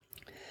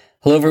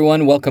Hello,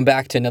 everyone. Welcome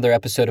back to another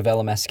episode of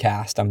LMS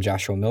Cast. I'm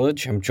Joshua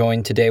Millage. I'm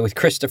joined today with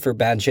Christopher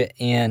Badgett,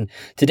 and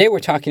today we're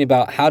talking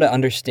about how to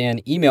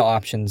understand email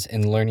options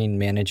in learning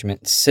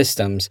management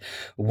systems.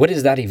 What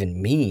does that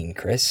even mean,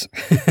 Chris?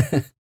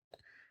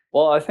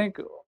 Well, I think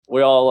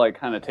we all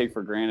kind of take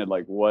for granted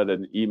what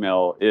an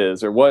email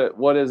is or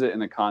what is it in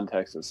the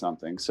context of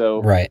something.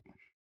 So Right.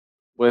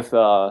 with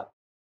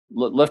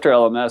Lifter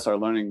LMS, our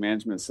learning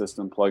management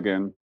system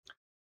plugin,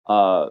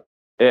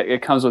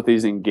 it comes with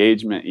these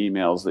engagement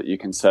emails that you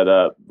can set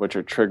up, which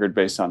are triggered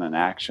based on an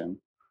action.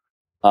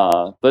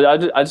 But I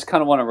just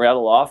kind of want to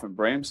rattle off and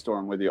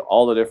brainstorm with you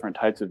all the different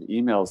types of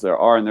emails there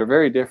are, and they're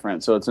very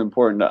different. So it's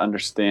important to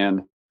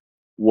understand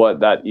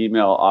what that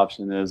email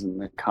option is in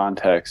the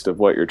context of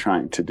what you're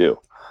trying to do.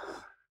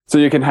 So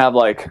you can have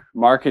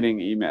marketing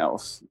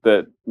emails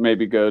that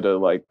maybe go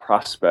to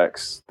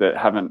prospects that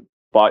haven't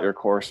bought your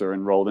course or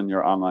enrolled in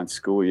your online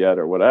school yet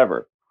or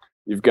whatever.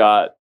 You've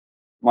got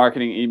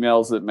marketing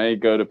emails that may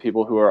go to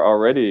people who are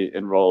already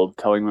enrolled,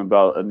 telling them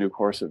about a new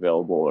course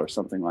available or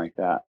something like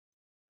that.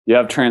 You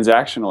have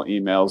transactional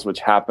emails,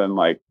 which happen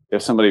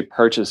if somebody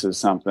purchases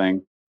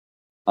something,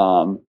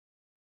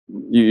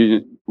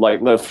 you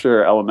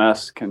Lifter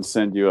LMS can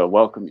send you a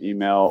welcome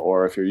email,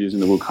 or if you're using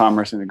the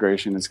WooCommerce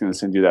integration, it's going to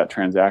send you that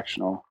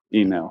transactional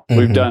email. Mm-hmm.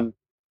 We've done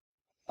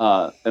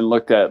and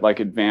looked at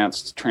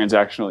advanced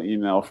transactional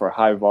email for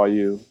high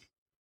volume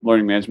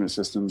learning management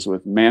systems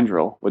with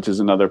Mandrill, which is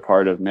another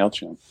part of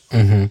MailChimp.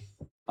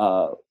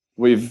 Mm-hmm.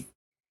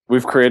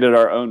 We've created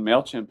our own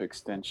MailChimp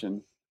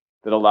extension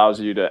that allows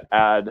you to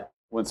add,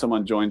 when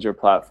someone joins your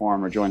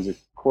platform or joins a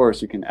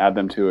course, you can add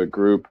them to a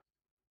group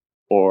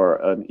or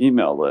an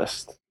email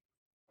list.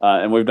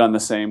 And we've done the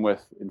same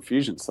with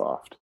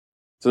Infusionsoft.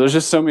 So there's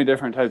just so many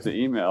different types of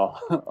email.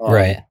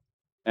 Right.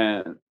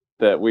 And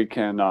that we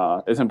can,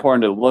 it's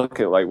important to look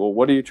at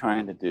what are you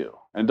trying to do?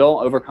 And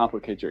don't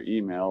overcomplicate your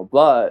email.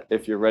 But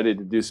if you're ready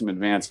to do some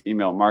advanced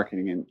email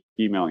marketing and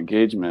email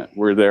engagement,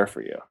 we're there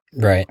for you.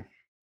 Right.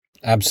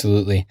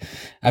 Absolutely.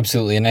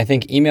 Absolutely. And I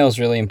think email is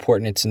really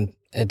important.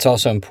 It's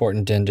also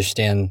important to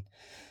understand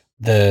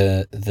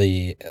the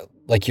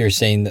like you're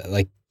saying,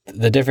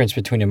 the difference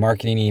between a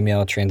marketing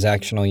email,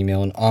 transactional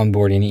email, and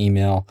onboarding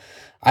email.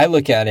 I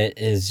look at it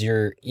as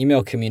your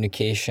email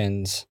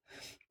communications.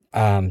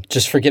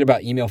 Just forget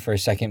about email for a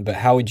second, but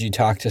how would you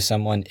talk to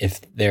someone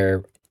if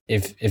you're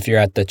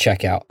at the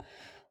checkout?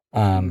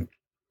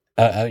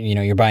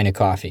 You're buying a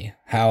coffee.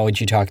 How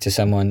would you talk to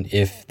someone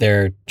if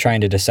they're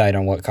trying to decide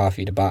on what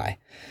coffee to buy?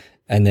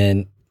 And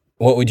then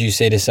what would you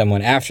say to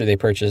someone after they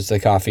purchase the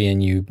coffee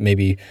and you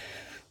maybe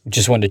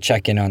just want to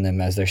check in on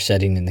them as they're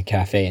sitting in the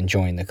cafe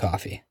enjoying the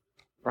coffee?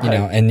 Right.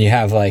 And you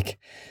have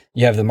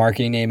the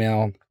marketing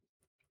email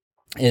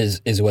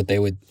is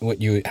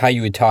how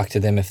you would talk to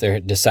them if they're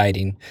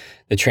deciding,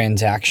 the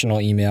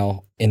transactional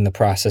email in the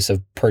process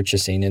of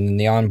purchasing, and then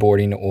the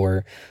onboarding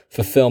or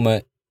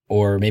fulfillment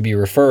or maybe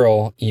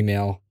referral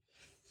email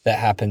that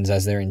happens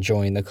as they're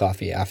enjoying the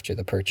coffee after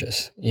the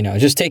purchase.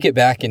 Just take it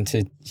back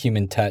into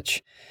human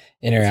touch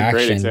interaction. That's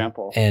a great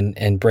example.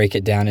 And break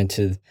it down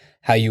into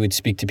how you would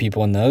speak to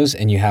people in those,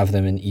 and you have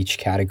them in each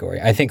category.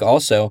 I think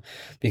also,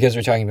 because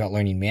we're talking about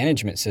learning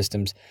management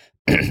systems,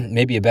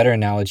 maybe a better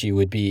analogy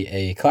would be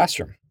a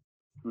classroom.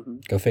 Mm-hmm.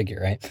 Go figure,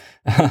 right?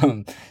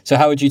 So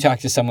how would you talk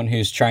to someone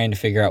who's trying to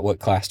figure out what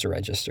class to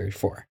register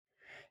for?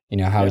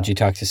 How would you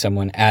talk to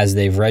someone as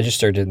they've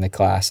registered in the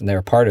class and they're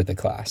a part of the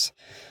class?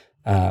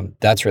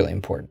 That's really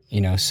important,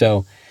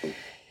 So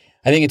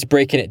I think it's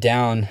breaking it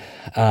down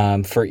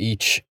for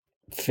each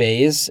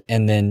phase,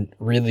 and then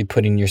really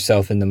putting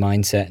yourself in the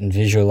mindset and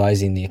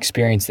visualizing the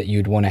experience that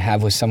you'd want to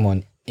have with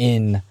someone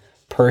in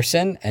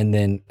person, and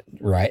then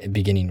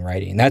beginning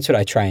writing. That's what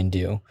I try and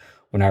do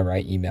when I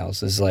write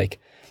emails, is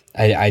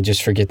I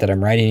just forget that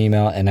I'm writing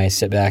email, and I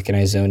sit back and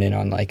I zone in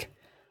on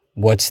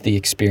what's the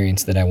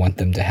experience that I want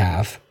them to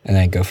have, and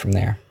then go from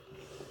there.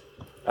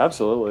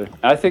 Absolutely.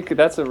 I think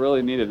that's a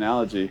really neat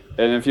analogy.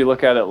 And if you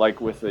look at it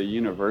with a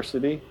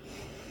university,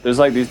 there's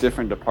these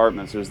different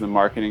departments. There's the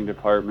marketing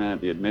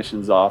department, the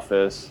admissions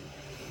office,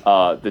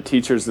 the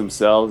teachers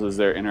themselves as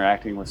they're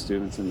interacting with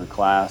students in the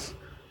class.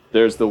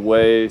 There's the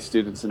way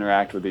students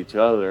interact with each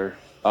other.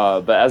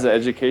 But as an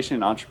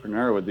education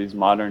entrepreneur with these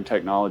modern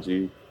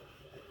technology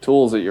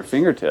tools at your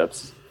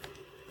fingertips,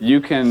 you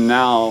can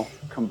now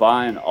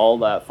combine all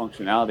that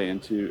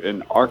functionality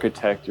and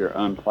architect your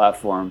own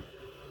platform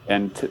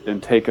and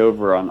take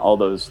over on all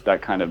that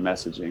kind of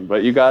messaging.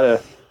 But you got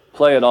to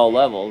play at all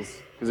levels,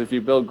 because if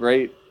you build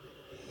great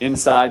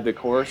inside the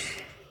course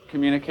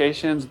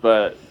communications,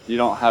 but you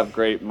don't have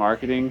great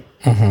marketing,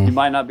 mm-hmm. you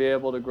might not be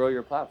able to grow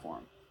your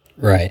platform.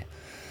 Right.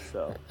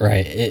 So.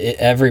 Right.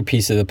 Every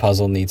piece of the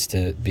puzzle needs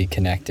to be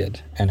connected,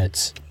 and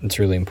it's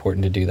really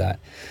important to do that.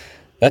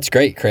 That's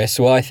great, Chris.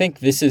 Well, I think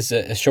this is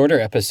a shorter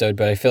episode,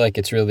 but I feel like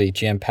it's really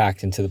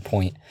jam-packed into the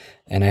point.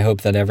 And I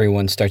hope that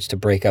everyone starts to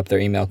break up their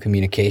email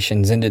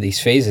communications into these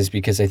phases,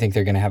 because I think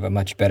they're going to have a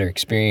much better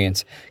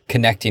experience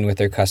connecting with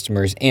their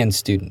customers and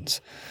students.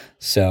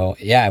 So,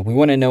 yeah, we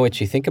want to know what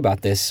you think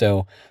about this.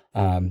 So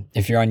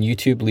If you're on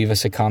YouTube, leave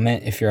us a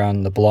comment. If you're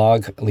on the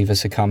blog, leave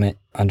us a comment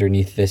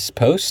underneath this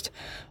post.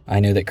 I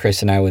know that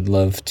Chris and I would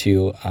love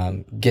to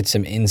get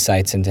some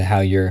insights into how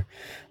you're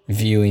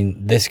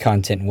viewing this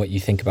content and what you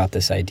think about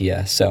this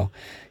idea. So,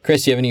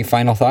 Chris, do you have any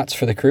final thoughts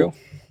for the crew?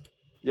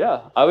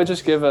 Yeah, I would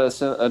just give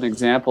us an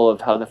example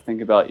of how to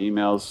think about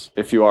emails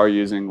if you are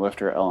using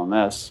Lifter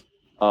LMS.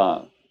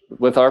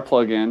 With our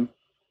plugin,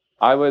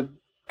 I would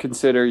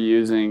consider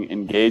using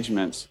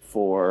engagement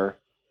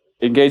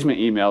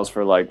emails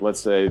for, like, let's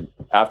say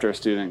after a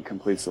student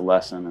completes the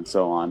lesson and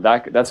so on.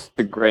 That's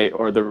great.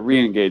 Or the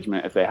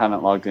re-engagement if they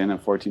haven't logged in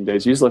 14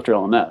 days, use Lifter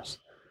LMS.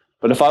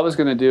 But if I was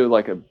going to do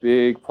like a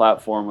big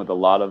platform with a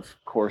lot of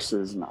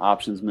courses and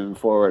options moving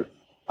forward,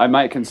 I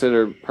might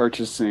consider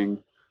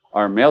purchasing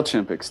our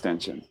MailChimp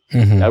extension.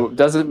 Mm-hmm. That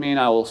doesn't mean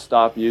I will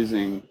stop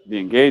using the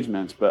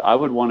engagements, but I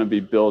would want to be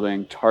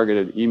building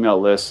targeted email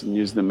lists and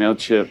use the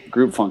MailChimp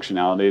group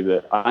functionality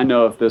that I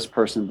know if this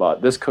person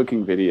bought this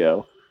cooking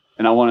video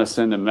and I want to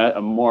send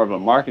a more of a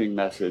marketing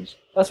message,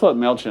 that's what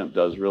MailChimp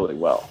does really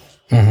well.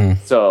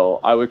 Mm-hmm.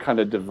 So I would kind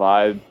of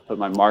put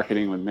my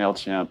marketing with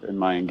MailChimp and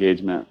my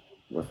engagement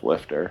with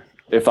Lifter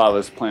if I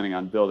was planning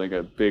on building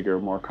a bigger,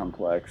 more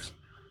complex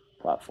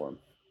platform.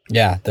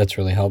 Yeah, that's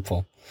really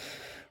helpful.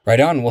 Right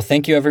on. Well,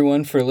 thank you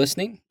everyone for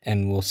listening,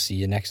 and we'll see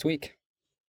you next week.